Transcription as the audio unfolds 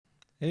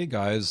Hey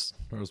guys,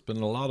 there's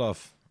been a lot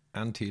of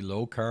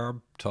anti-low carb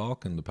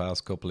talk in the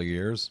past couple of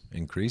years,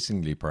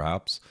 increasingly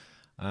perhaps,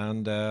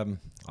 and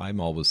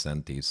I'm always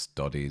sent these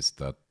studies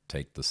that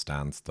take the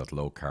stance that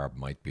low carb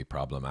might be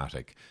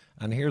problematic.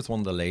 And here's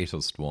one of the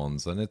latest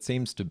ones, and it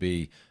seems to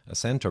be a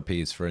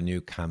centerpiece for a new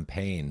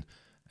campaign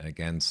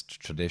against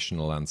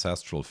traditional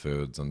ancestral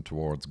foods and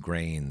towards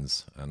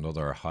grains and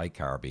other high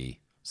carby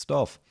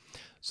stuff.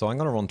 So I'm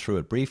going to run through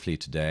it briefly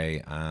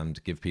today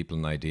and give people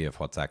an idea of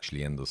what's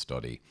actually in the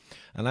study.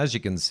 And as you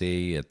can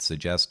see, it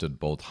suggested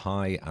both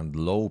high and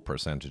low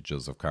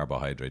percentages of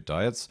carbohydrate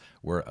diets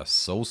were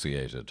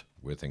associated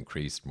with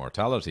increased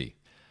mortality.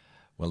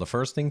 Well, the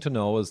first thing to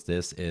know is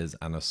this is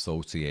an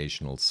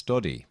associational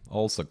study,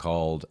 also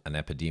called an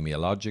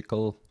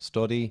epidemiological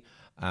study,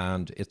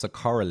 and it's a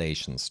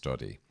correlation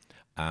study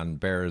and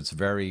bears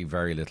very,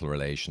 very little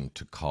relation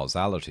to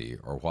causality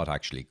or what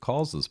actually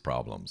causes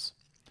problems.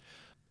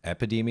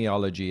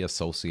 Epidemiology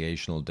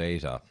associational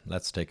data.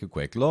 Let's take a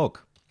quick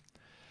look.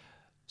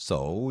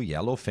 So,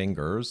 yellow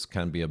fingers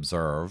can be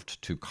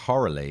observed to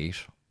correlate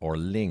or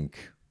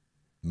link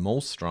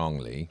most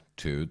strongly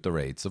to the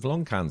rates of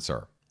lung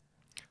cancer.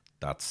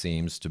 That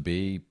seems to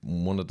be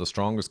one of the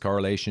strongest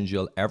correlations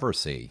you'll ever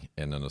see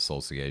in an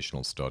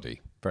associational study.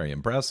 Very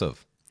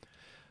impressive.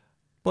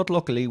 But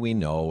luckily we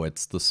know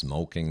it's the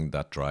smoking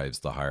that drives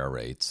the higher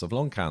rates of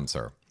lung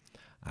cancer.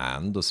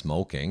 And the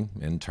smoking,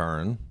 in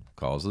turn,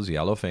 causes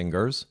yellow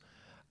fingers,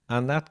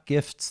 and that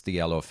gifts the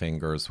yellow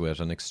fingers with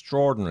an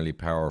extraordinarily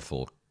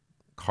powerful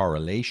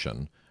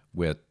correlation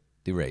with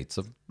the rates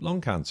of lung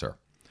cancer.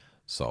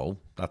 So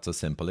that's a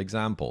simple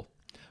example.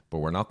 But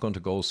we're not going to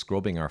go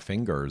scrubbing our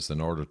fingers in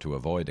order to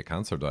avoid a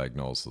cancer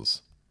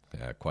diagnosis,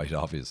 quite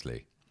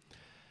obviously.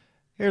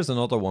 Here's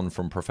another one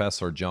from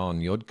Professor John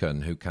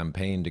Yudkin, who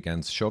campaigned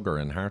against sugar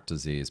and heart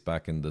disease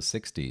back in the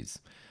 60s.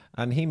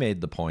 And he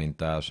made the point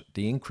that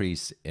the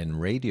increase in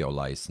radio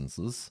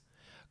licenses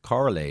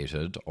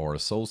correlated or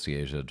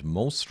associated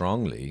most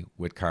strongly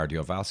with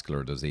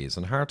cardiovascular disease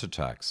and heart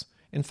attacks.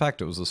 In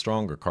fact, it was a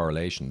stronger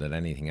correlation than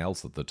anything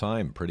else at the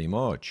time, pretty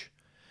much.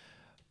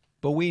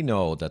 But we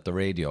know that the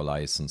radio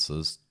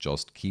licenses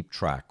just keep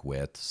track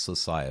with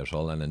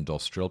societal and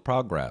industrial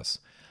progress.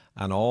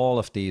 And all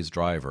of these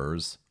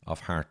drivers of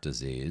heart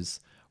disease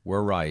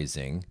were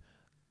rising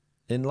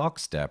in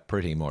lockstep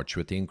pretty much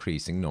with the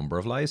increasing number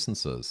of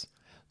licenses.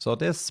 So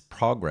this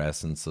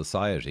progress in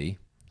society,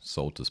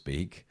 so to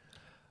speak,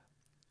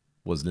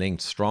 was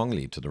linked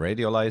strongly to the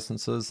radio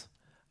licenses,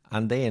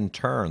 and they in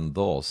turn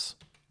thus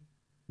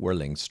were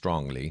linked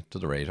strongly to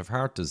the rate of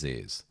heart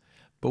disease.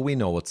 But we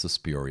know it's a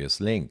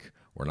spurious link.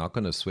 We're not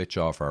going to switch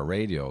off our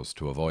radios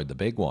to avoid the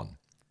big one.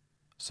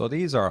 So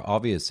these are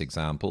obvious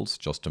examples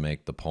just to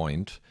make the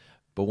point,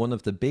 but one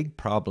of the big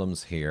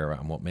problems here,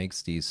 and what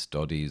makes these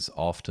studies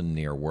often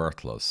near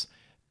worthless,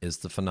 is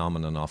the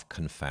phenomenon of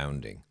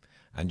confounding.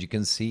 And you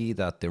can see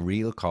that the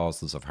real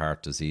causes of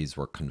heart disease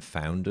were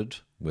confounded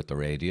with the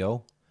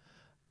radio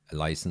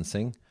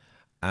licensing,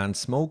 and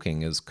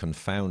smoking is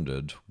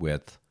confounded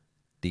with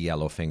the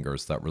yellow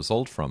fingers that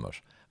result from it.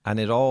 And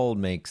it all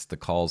makes the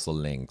causal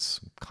links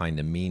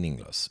kind of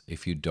meaningless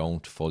if you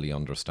don't fully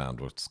understand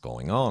what's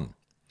going on.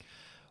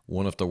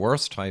 One of the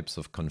worst types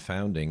of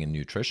confounding in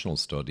nutritional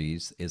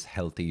studies is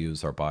healthy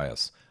user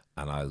bias,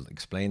 and I'll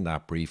explain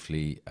that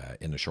briefly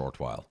in a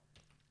short while.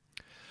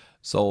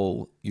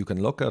 So you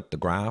can look at the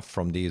graph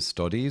from these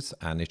studies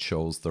and it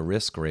shows the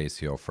risk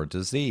ratio for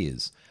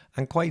disease.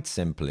 And quite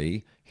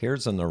simply,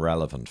 here's an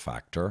irrelevant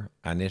factor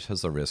and it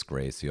has a risk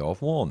ratio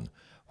of 1.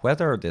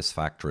 Whether this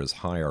factor is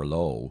high or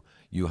low,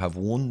 you have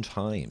 1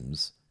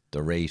 times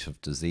the rate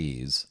of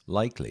disease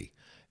likely.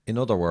 In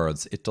other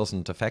words, it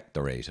doesn't affect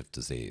the rate of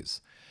disease.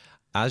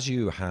 As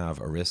you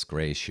have a risk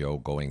ratio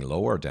going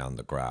lower down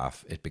the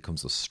graph, it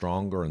becomes a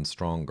stronger and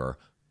stronger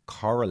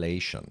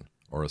correlation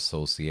or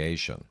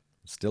association.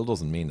 It still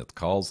doesn't mean it's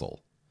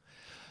causal.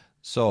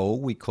 So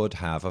we could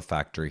have a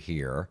factor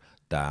here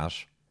that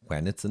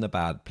when it's in a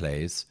bad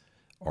place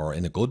or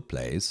in a good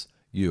place,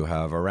 you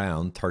have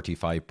around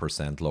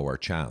 35% lower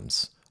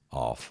chance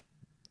of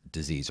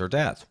disease or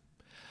death.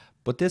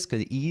 But this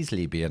could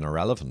easily be an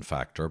irrelevant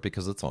factor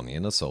because it's only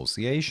an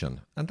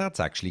association, and that's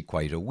actually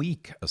quite a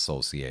weak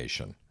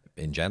association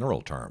in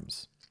general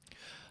terms.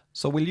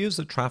 So we'll use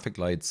a traffic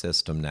light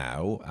system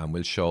now, and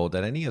we'll show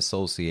that any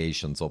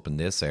associations up in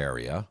this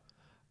area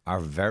are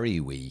very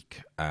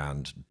weak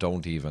and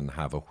don't even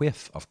have a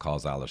whiff of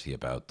causality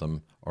about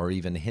them or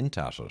even hint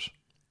at it.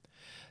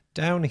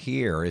 Down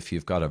here, if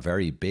you've got a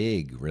very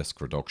big risk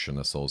reduction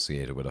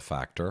associated with a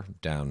factor,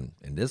 down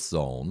in this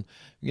zone,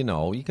 you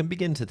can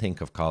begin to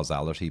think of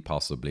causality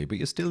possibly, but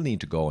you still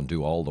need to go and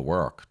do all the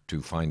work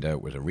to find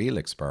out with a real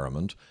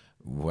experiment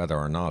whether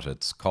or not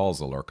it's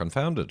causal or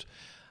confounded.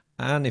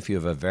 And if you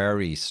have a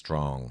very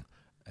strong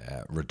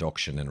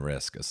reduction in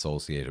risk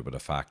associated with a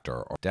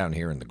factor, or down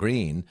here in the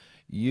green,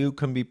 you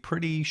can be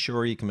pretty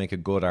sure you can make a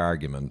good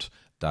argument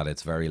that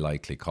it's very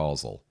likely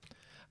causal.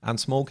 And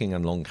smoking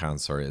and lung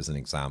cancer is an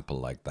example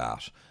like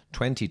that.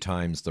 20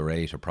 times the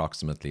rate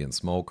approximately in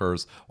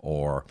smokers,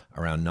 or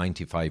around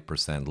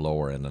 95%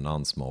 lower in a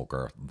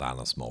non-smoker than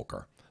a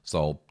smoker.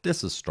 So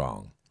this is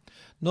strong.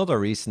 Another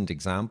recent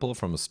example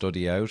from a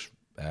study out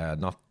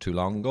not too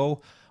long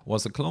ago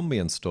was a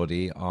Colombian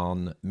study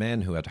on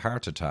men who had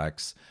heart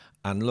attacks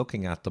and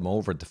looking at them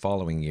over the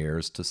following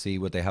years to see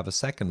would they have a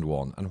second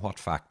one and what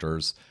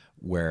factors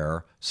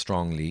were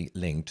strongly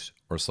linked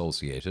or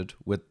associated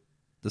with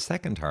the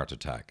second heart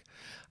attack.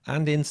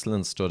 And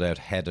insulin stood out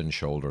head and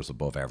shoulders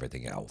above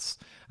everything else.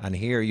 And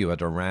here you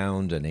had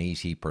around an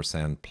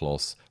 80%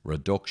 plus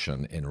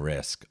reduction in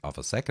risk of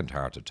a second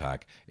heart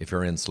attack if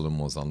your insulin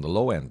was on the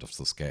low end of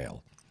the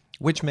scale.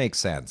 Which makes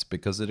sense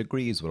because it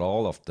agrees with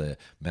all of the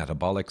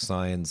metabolic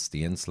science,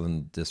 the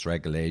insulin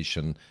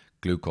dysregulation,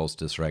 glucose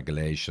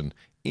dysregulation,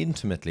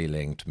 intimately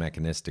linked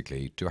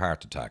mechanistically to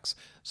heart attacks.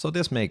 So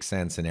this makes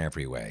sense in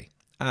every way,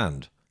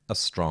 and a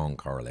strong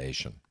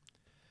correlation.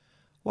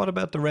 What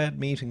about the red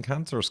meat and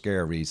cancer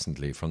scare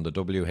recently from the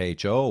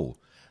WHO?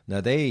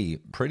 Now, they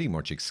pretty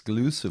much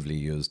exclusively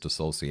used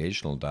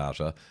associational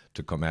data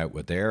to come out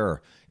with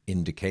their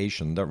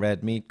indication that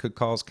red meat could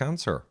cause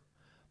cancer.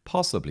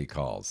 Possibly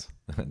cause.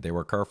 They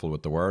were careful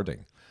with the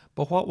wording.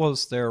 But what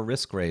was their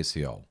risk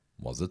ratio?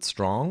 Was it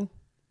strong?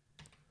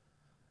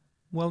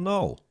 Well,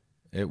 no.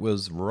 It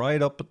was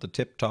right up at the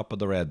tip top of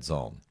the red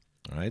zone.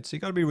 All right, so you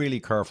got to be really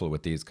careful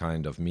with these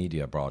kind of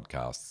media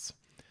broadcasts.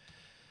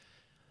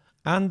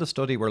 And the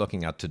study we're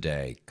looking at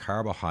today,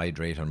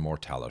 carbohydrate and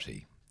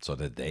mortality. So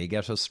did they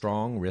get a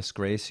strong risk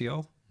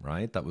ratio?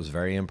 Right, that was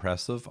very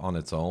impressive on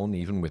its own,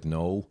 even with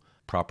no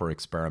proper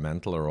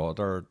experimental or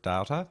other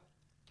data.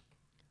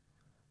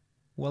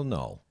 Well,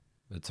 no.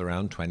 It's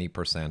around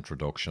 20%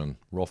 reduction,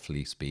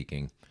 roughly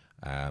speaking,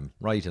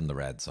 right in the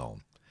red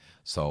zone.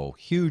 So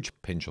huge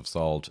pinch of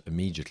salt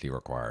immediately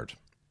required.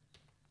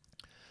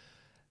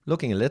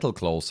 Looking a little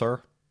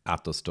closer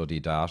at the study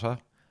data,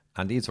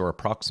 and these are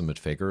approximate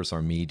figures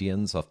or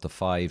medians of the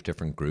 5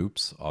 different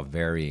groups of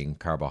varying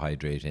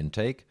carbohydrate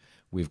intake.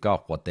 We've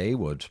got what they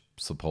would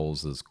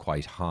suppose is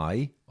quite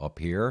high up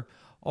here,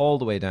 all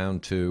the way down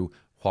to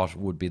what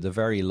would be the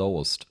very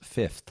lowest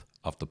fifth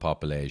of the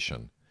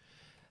population.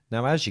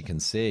 Now, as you can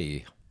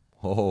see,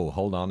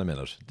 hold on a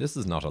minute. This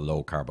is not a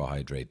low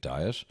carbohydrate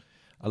diet.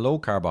 A low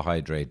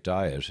carbohydrate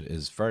diet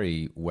is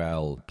very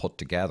well put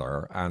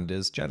together and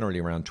is generally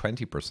around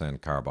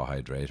 20%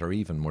 carbohydrate or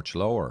even much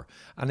lower.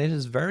 And it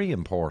is very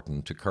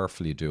important to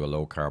carefully do a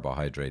low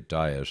carbohydrate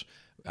diet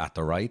at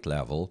the right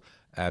level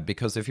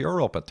because if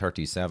you're up at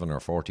 37 or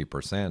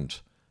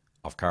 40%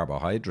 of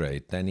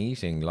carbohydrate, then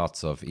eating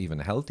lots of even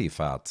healthy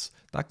fats,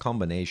 that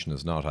combination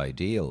is not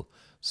ideal.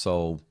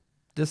 So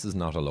this is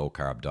not a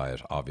low-carb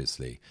diet,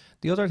 obviously.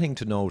 The other thing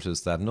to note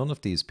is that none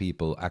of these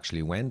people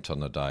actually went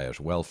on a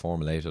diet,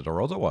 well-formulated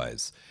or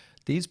otherwise.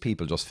 These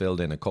people just filled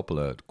in a couple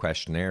of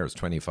questionnaires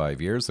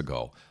 25 years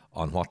ago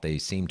on what they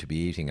seemed to be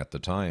eating at the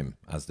time,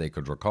 as they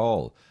could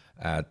recall.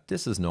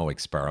 This is no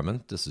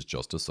experiment, this is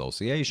just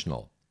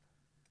associational.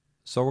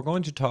 So we're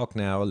going to talk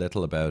now a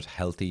little about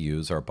healthy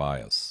user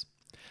bias.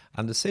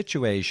 And the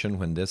situation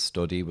when this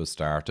study was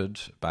started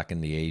back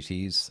in the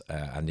 80s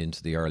and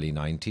into the early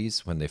 90s,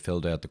 when they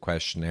filled out the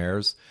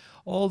questionnaires,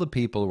 all the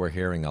people were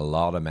hearing a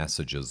lot of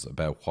messages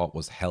about what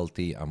was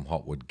healthy and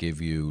what would give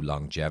you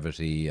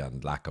longevity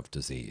and lack of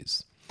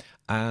disease.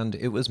 And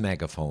it was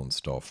megaphone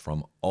stuff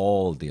from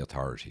all the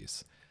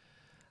authorities.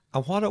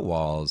 And what it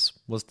was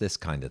this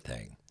kind of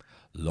thing.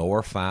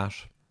 Lower fat,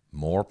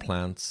 more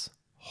plants,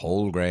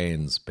 whole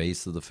grains,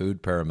 base of the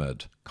food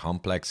pyramid,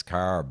 complex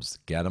carbs,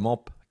 get them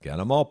up. Get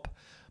them up.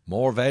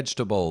 More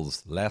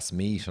vegetables, less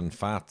meat and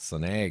fats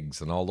and eggs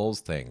and all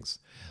those things.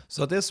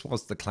 So this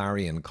was the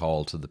clarion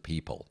call to the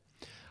people.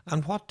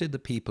 And what did the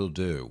people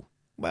do?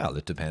 Well,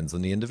 it depends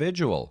on the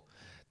individual.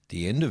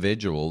 The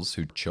individuals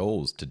who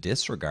chose to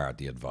disregard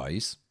the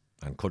advice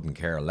and couldn't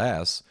care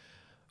less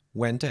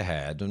went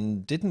ahead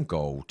and didn't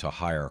go to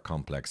higher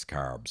complex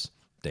carbs.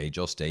 They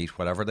just ate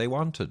whatever they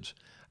wanted.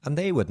 And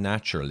they would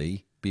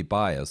naturally be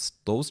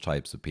biased, those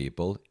types of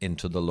people,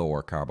 into the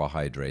lower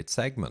carbohydrate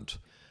segment.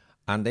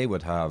 And they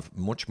would have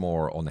much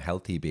more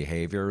unhealthy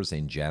behaviors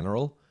in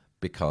general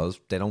because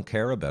they don't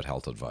care about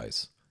health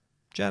advice,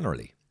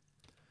 generally.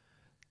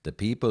 The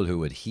people who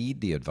would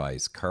heed the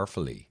advice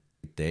carefully,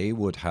 they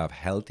would have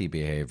healthy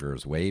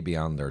behaviors way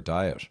beyond their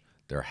diet.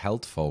 They're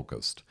health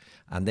focused,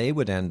 and they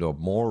would end up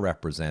more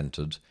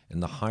represented in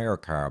the higher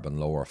carb and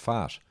lower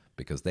fat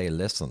because they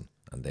listen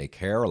and they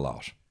care a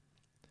lot.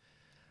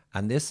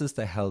 And this is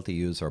the healthy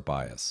user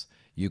bias.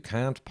 You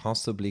can't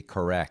possibly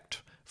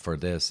correct for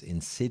this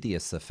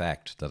insidious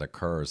effect that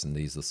occurs in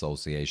these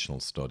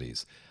associational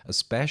studies,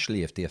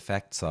 especially if the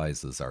effect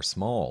sizes are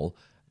small.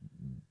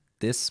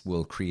 This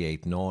will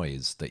create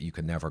noise that you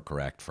can never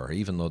correct for,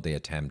 even though they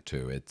attempt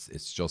to.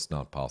 It's just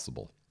not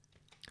possible.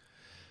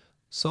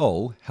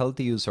 So,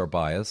 healthy user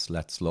bias,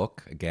 let's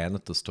look again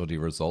at the study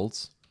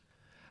results.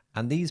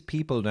 And these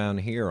people down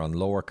here on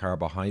lower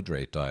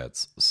carbohydrate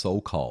diets,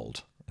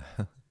 so-called,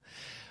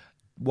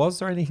 was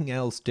there anything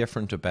else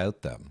different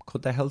about them?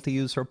 Could the healthy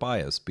user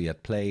bias be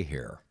at play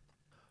here?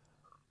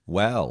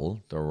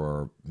 Well, there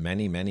were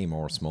many, many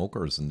more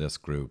smokers in this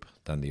group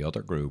than the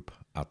other group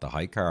at the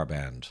high carb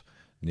end,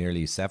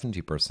 nearly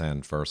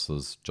 70%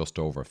 versus just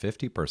over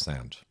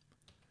 50%.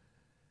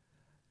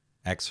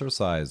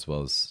 Exercise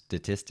was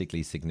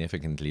statistically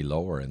significantly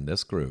lower in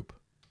this group.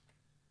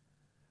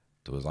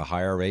 There was a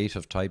higher rate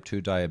of type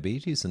 2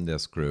 diabetes in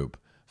this group.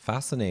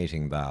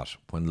 Fascinating that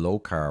when low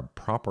carb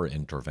proper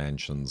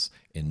interventions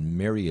in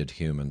myriad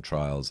human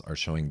trials are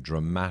showing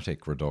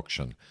dramatic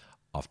reduction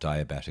of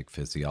diabetic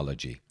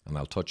physiology. And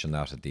I'll touch on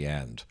that at the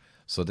end.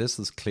 So this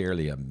is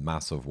clearly a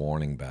massive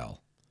warning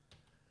bell.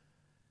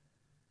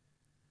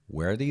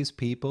 Were these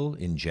people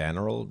in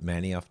general,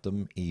 many of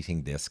them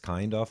eating this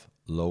kind of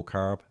low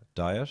carb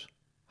diet,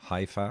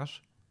 high fat?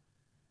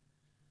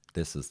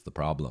 This is the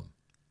problem.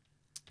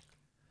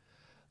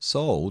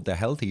 So the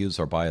healthy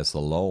user bias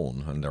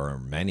alone, and there are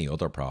many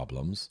other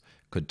problems,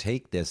 could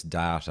take this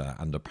data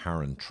and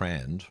apparent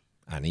trend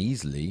and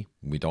easily,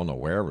 we don't know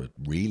where it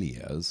really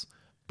is,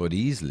 but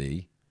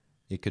easily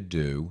it could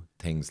do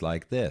things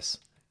like this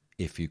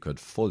if you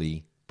could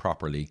fully,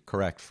 properly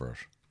correct for it.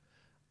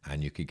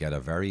 And you could get a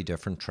very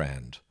different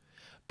trend.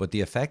 But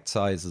the effect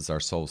sizes are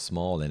so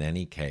small in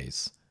any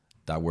case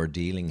that we're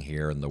dealing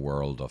here in the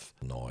world of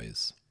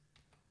noise.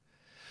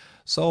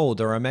 So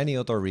there are many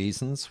other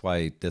reasons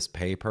why this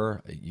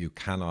paper, you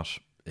cannot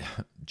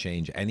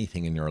change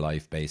anything in your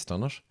life based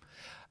on it.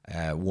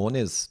 One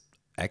is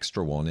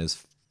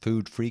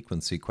food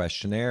frequency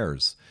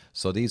questionnaires.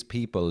 So these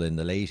people in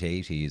the late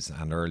 80s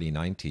and early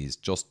 90s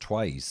just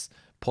twice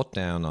put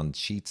down on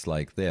sheets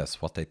like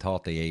this what they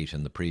thought they ate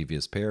in the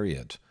previous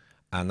period.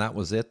 And that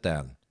was it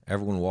then.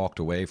 Everyone walked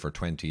away for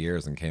 20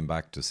 years and came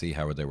back to see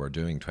how they were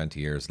doing 20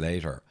 years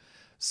later.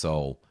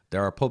 So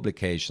there are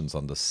publications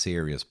on the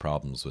serious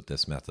problems with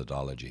this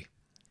methodology.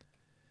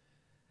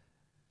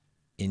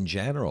 In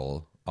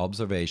general,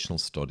 observational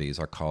studies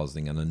are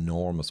causing an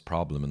enormous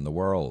problem in the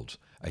world.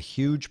 A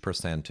huge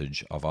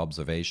percentage of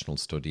observational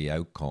study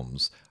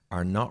outcomes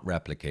are not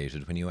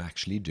replicated when you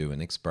actually do an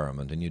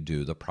experiment and you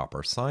do the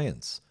proper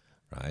science,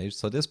 right?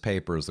 So this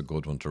paper is a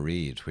good one to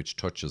read, which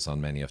touches on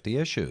many of the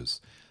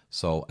issues.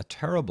 So a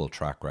terrible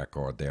track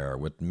record there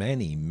with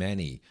many,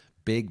 many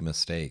big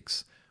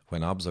mistakes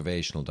when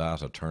observational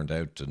data turned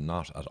out to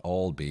not at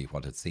all be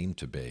what it seemed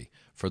to be,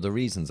 for the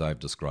reasons I've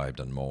described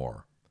and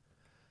more.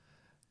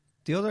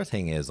 The other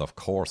thing is, of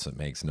course, it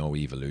makes no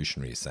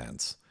evolutionary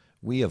sense.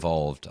 We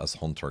evolved as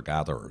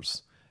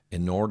hunter-gatherers.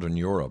 In Northern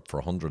Europe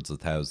for hundreds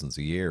of thousands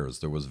of years,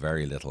 there was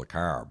very little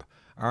carb.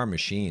 Our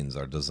machines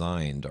are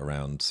designed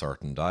around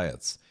certain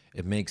diets.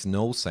 It makes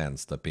no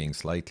sense that being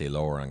slightly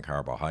lower in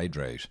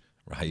carbohydrate,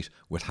 right,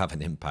 would have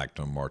an impact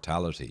on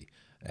mortality.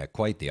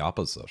 Quite the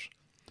opposite.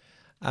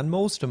 And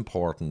most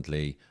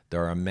importantly,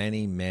 there are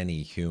many,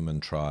 many human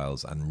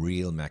trials and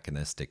real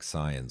mechanistic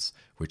science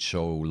which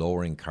show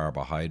lowering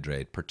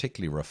carbohydrate,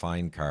 particularly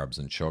refined carbs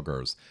and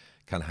sugars,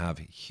 can have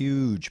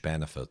huge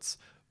benefits,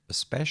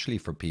 especially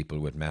for people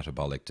with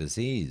metabolic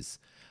disease.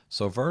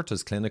 So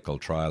Virta's clinical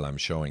trial I'm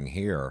showing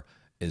here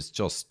is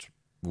just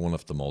one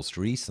of the most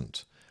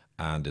recent.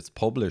 And it's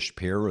published,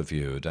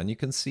 peer-reviewed, and you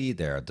can see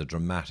there the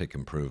dramatic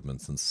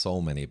improvements in so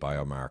many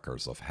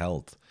biomarkers of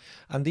health.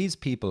 And these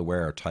people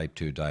were type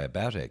 2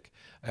 diabetic,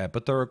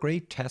 but they're a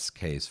great test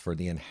case for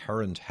the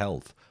inherent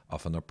health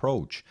of an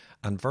approach.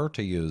 And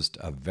Virta used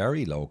a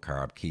very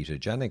low-carb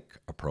ketogenic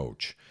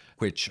approach,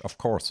 which of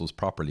course was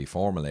properly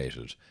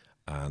formulated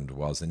and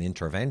was an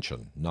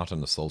intervention, not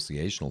an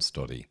associational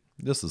study.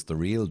 This is the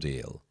real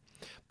deal.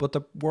 But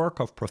the work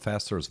of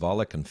Professors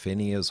Volek and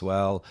Finney as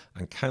well,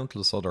 and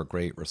countless other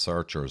great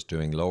researchers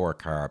doing lower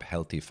carb,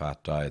 healthy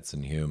fat diets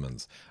in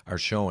humans, are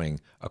showing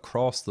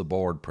across the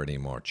board pretty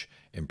much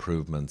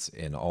improvements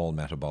in all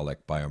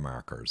metabolic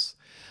biomarkers.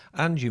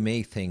 And you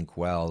may think,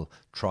 well,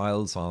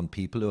 trials on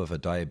people who have a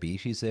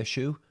diabetes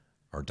issue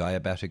or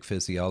diabetic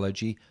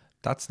physiology,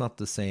 that's not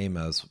the same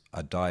as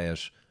a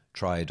diet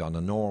tried on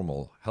a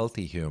normal,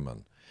 healthy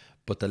human.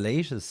 But the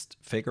latest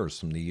figures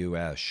from the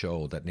US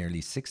show that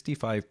nearly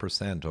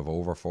 65% of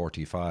over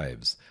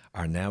 45s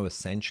are now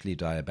essentially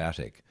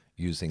diabetic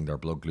using their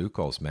blood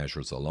glucose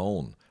measures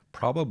alone,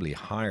 probably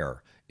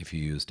higher if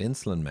you used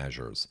insulin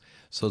measures.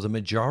 So the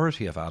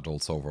majority of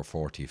adults over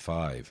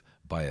 45,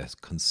 by a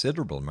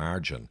considerable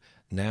margin,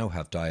 now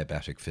have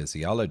diabetic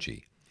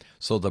physiology.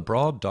 So the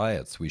broad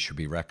diets we should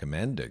be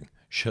recommending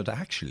should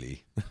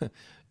actually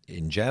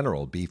in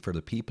general be for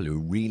the people who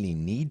really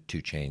need to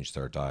change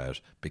their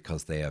diet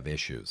because they have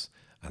issues.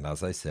 And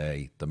as I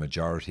say, the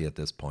majority at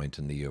this point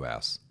in the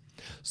US.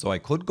 So I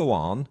could go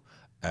on,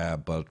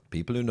 but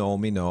people who know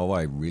me know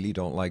I really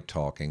don't like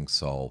talking,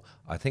 so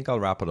I think I'll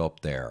wrap it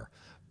up there.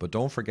 But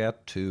don't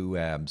forget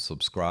to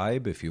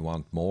subscribe if you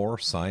want more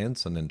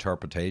science and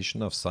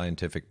interpretation of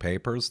scientific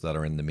papers that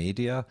are in the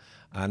media,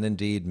 and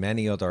indeed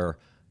many other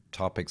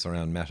topics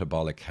around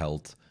metabolic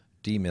health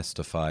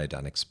demystified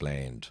and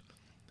explained.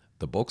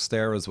 The book's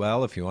there as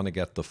well if you want to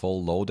get the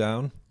full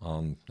lowdown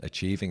on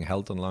achieving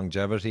health and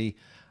longevity.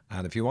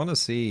 And if you want to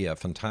see a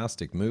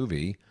fantastic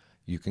movie,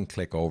 you can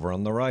click over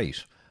on the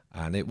right.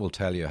 and it will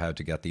tell you how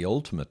to get the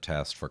ultimate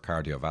test for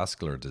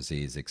cardiovascular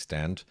disease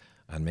extent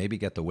and maybe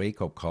get the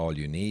wake-up call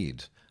you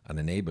need and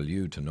enable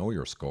you to know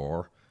your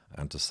score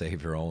and to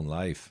save your own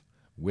life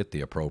with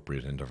the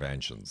appropriate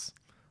interventions.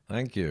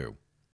 Thank you.